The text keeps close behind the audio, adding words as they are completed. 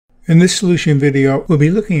In this solution video, we'll be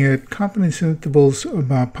looking at confidence intervals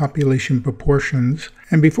about population proportions.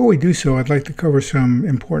 And before we do so, I'd like to cover some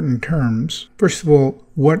important terms. First of all,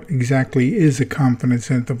 what exactly is a confidence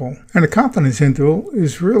interval? And a confidence interval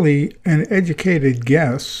is really an educated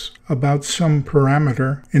guess about some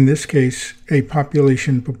parameter, in this case, a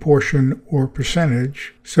population proportion or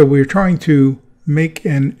percentage. So we're trying to make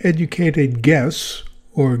an educated guess,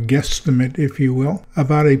 or guesstimate, if you will,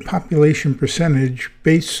 about a population percentage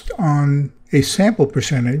based on a sample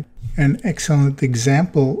percentage. An excellent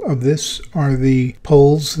example of this are the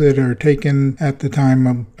polls that are taken at the time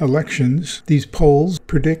of elections. These polls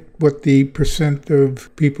predict what the percent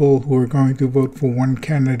of people who are going to vote for one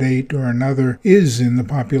candidate or another is in the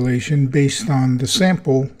population based on the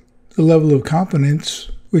sample. The level of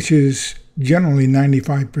confidence, which is generally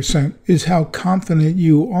 95%, is how confident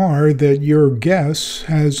you are that your guess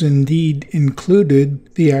has indeed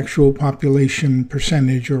included the actual population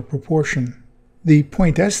percentage or proportion. The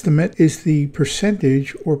point estimate is the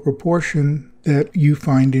percentage or proportion that you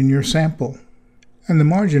find in your sample. And the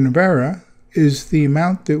margin of error is the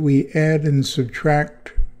amount that we add and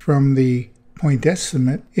subtract from the point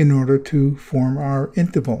estimate in order to form our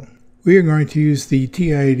interval. We are going to use the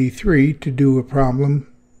TI-83 to do a problem.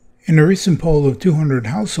 In a recent poll of 200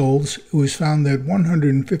 households, it was found that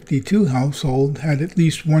 152 households had at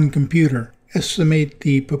least one computer. Estimate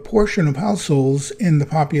the proportion of households in the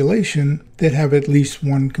population that have at least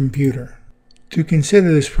one computer. To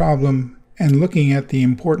consider this problem and looking at the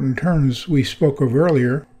important terms we spoke of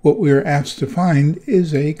earlier, what we are asked to find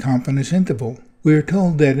is a confidence interval. We are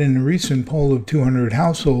told that in a recent poll of 200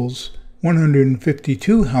 households,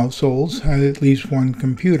 152 households had at least one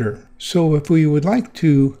computer. So if we would like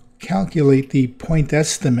to calculate the point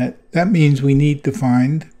estimate, that means we need to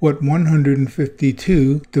find what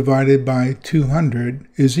 152 divided by 200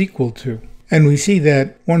 is equal to. And we see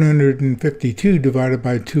that 152 divided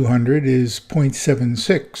by 200 is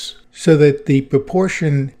 0.76, so that the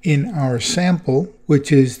proportion in our sample,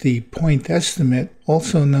 which is the point estimate,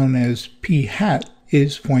 also known as p hat,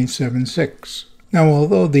 is 0.76. Now,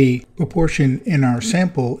 although the proportion in our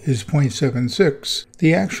sample is 0.76,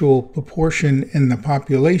 the actual proportion in the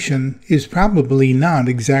population is probably not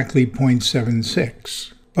exactly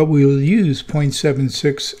 0.76. But we will use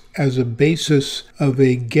 0.76 as a basis of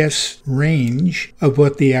a guess range of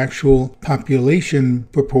what the actual population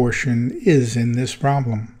proportion is in this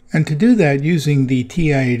problem. And to do that using the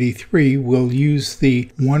TI-83, we'll use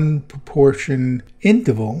the one proportion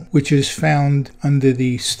interval, which is found under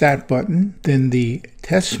the Stat button, then the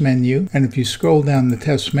Test menu, and if you scroll down the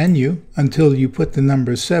Test menu until you put the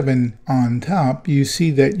number 7 on top, you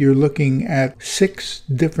see that you're looking at 6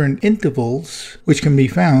 different intervals which can be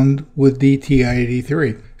found with the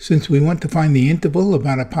TI-83. Since we want to find the interval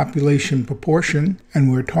about a population proportion,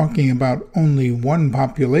 and we're talking about only one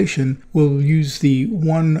population, we'll use the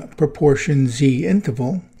one proportion z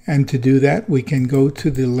interval. And to do that, we can go to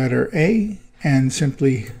the letter A and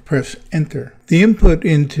simply press enter. The input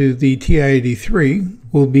into the TI-83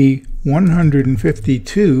 will be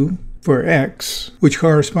 152 for X, which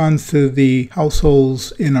corresponds to the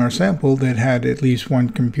households in our sample that had at least one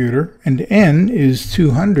computer, and N is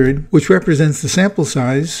 200, which represents the sample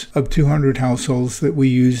size of 200 households that we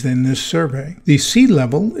used in this survey. The C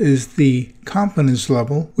level is the confidence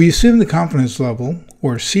level. We assume the confidence level,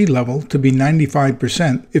 or C level, to be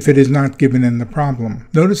 95% if it is not given in the problem.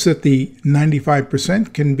 Notice that the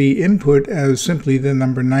 95% can be input as simply the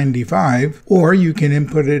number 95, or you can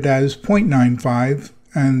input it as 0.95,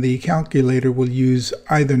 and the calculator will use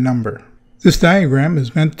either number. This diagram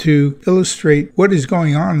is meant to illustrate what is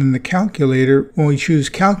going on in the calculator when we choose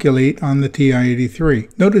Calculate on the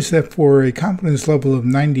TI-83. Notice that for a confidence level of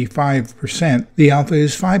 95%, the alpha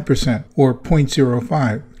is 5%, or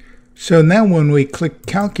 0.05. So now when we click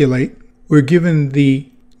Calculate, we're given the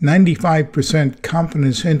 95%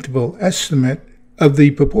 confidence interval estimate of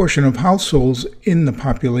the proportion of households in the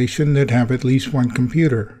population that have at least one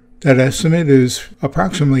computer. That estimate is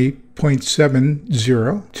approximately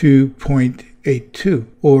 0.70 to 0.82,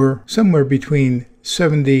 or somewhere between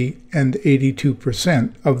 70 and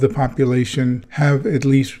 82% of the population have at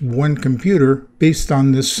least one computer based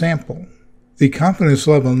on this sample. The confidence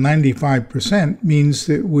level 95% means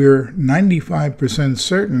that we're 95%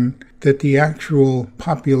 certain that the actual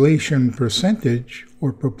population percentage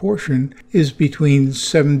or proportion is between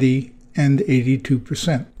 70 and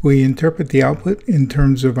 82%. We interpret the output in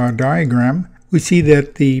terms of our diagram. We see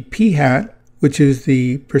that the p hat, which is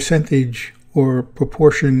the percentage or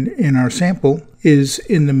proportion in our sample, is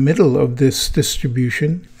in the middle of this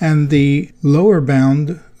distribution, and the lower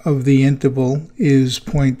bound of the interval is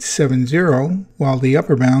 0.70, while the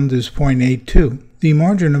upper bound is 0.82. The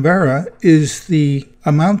margin of error is the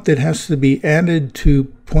amount that has to be added to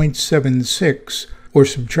 0.76 or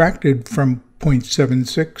subtracted from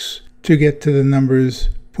 0.76 to get to the numbers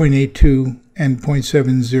 0.82 and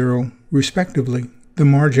 0.70 respectively. The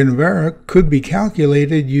margin of error could be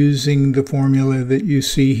calculated using the formula that you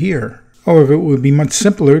see here. However, it would be much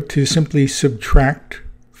simpler to simply subtract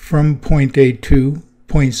from 0.82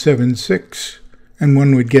 0.76, and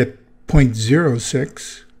one would get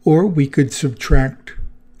 0.06, or we could subtract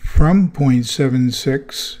from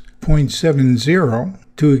 0.76 0.70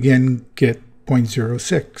 to again get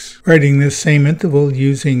 0.06. Writing this same interval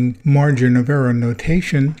using margin of error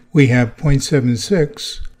notation, we have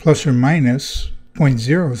 0.76 plus or minus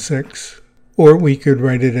 0.06, or we could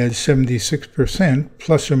write it as 76%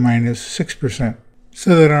 plus or minus 6%.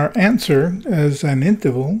 So that our answer as an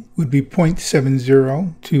interval would be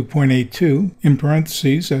 0.70 to 0.82 in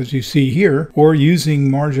parentheses, as you see here, or using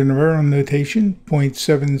margin of error notation,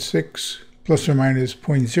 0.76 plus or minus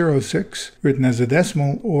 0.06 written as a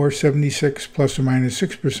decimal, or 76 plus or minus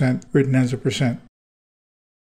 6% written as a percent.